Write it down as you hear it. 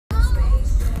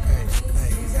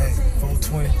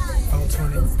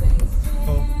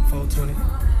420.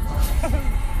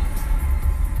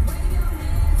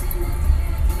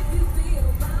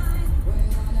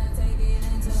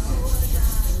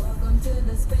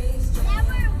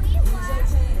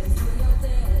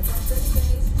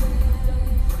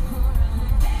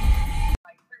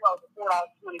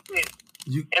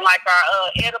 And like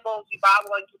our edibles, you buy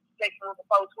one, you take one for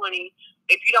 $4.20.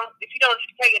 If you don't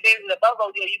take advantage of the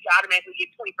BOGO deal, you can automatically get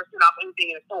 20% off anything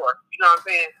in the store. You know what I'm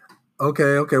saying?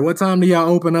 Okay. What time do y'all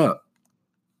open up?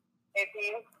 At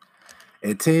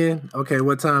 10. At 10? Okay,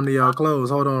 what time do y'all close?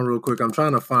 Hold on real quick. I'm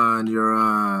trying to find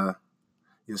your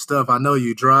stuff. I know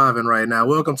you driving right now.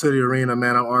 Welcome to the arena,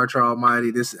 man. I'm Archer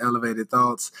Almighty. This is Elevated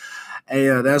Thoughts. Hey,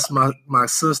 that's my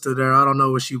sister there. I don't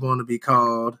know what she want to be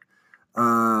called.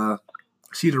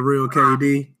 She the real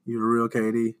KD. You the real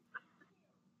KD.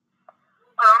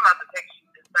 Oh, I'm about to text you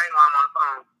this thing while I'm on the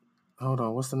phone. Hold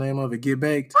on. What's the name of it? Get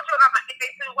Baked? What's your number?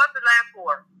 What's the last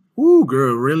four? Ooh,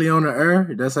 girl, really on the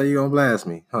air? That's how you gonna blast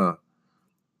me, huh?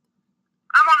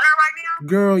 I'm on the air right now?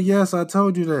 Girl, yes, I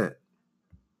told you that.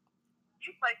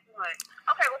 You play too much.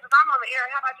 Okay, well, since I'm on the air,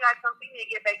 how about you guys come see me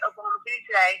at Get Baked Oklahoma City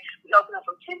today? We open up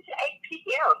from 10 to 8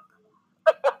 p.m.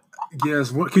 Yes,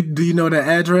 do you know that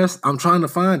address? I'm trying to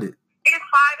find it. It's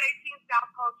 518 South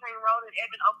Coltrane Road in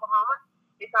Edmond, Oklahoma.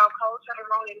 It's on Coltrane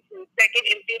Road between 2nd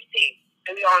and 15th.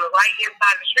 And we're on the right-hand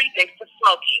side of the street next to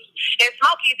Smokies. And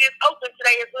Smokies is open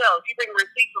today as well. If you bring a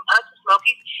receipt from us to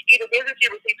Smokies, either visit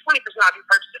you receive 20% off your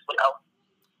purchase as well.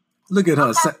 Look at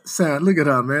her, Sam. Look at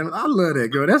her, man. I love that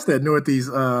girl. That's that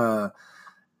Northeast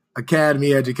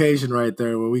Academy education right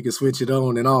there where we can switch it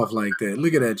on and off like that.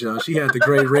 Look at that, y'all. She had the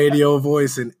great radio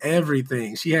voice and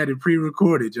everything. She had it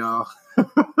pre-recorded, y'all.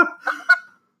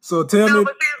 So tell me.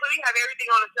 But seriously, we have everything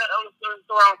on the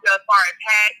store on sale as far as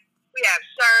hats. We have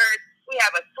shirts. We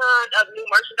have a ton of new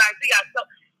merchandise.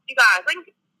 You guys, let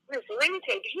me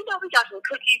tell you, did you know we got some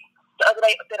cookies the other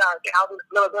day that are 1,000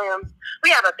 milligrams? We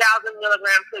have 1,000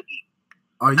 milligram cookies.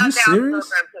 Are you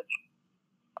serious?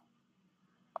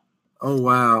 Oh,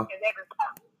 wow.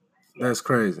 That's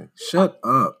crazy. Shut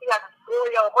up. We got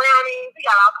Oreo brownies. We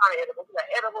got all kinds of edibles. We got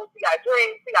edibles. We got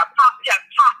drinks. We got pop. We got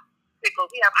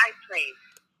popsicles. We have ice cream.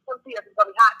 Come see us. It's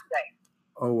going to be hot today.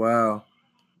 Oh, wow.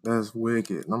 That's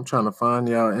wicked. I'm trying to find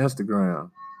y'all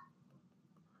Instagram.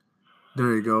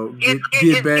 There you go. Get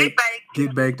baked.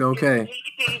 Get baked. Okay.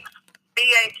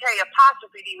 BAK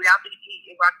apostrophe D without the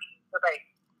E.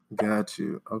 Got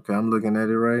you. Okay, I'm looking at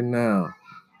it right now.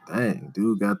 Dang,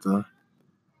 dude got the.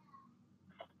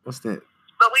 What's that?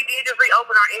 But we did just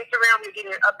reopen our Instagram. We're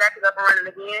getting it back and running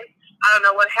again. I don't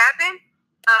know what happened.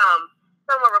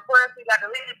 Someone reported us we got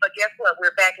deleted, but guess what?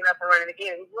 We're backing up and running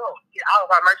again. We will get all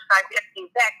of our merchandise, everything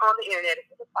back on the internet as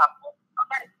soon as possible.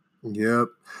 Okay. Yep.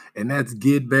 And that's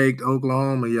Get Baked,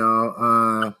 Oklahoma,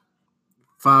 y'all.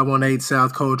 518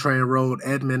 South Coltrane Road,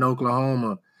 Edmond,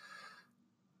 Oklahoma.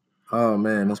 Oh,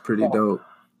 man, that's pretty dope.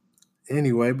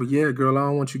 Anyway, but yeah, girl, I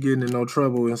don't want you getting in no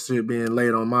trouble and shit being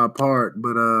late on my part,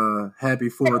 but happy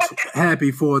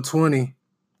 420.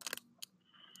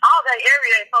 All day, every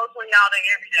day, 420 all day,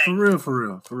 every day. For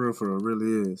real,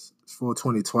 really is. It's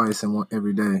 420 twice and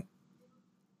every day.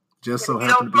 Just so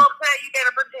happen to be. You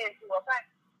better pretend to, okay?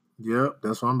 Yep,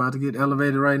 that's why I'm about to get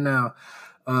elevated right now.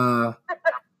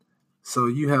 So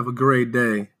you have a great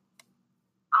day.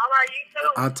 All right, you too.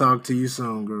 I'll talk to you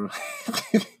soon, girl.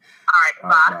 All right,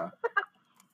 bye.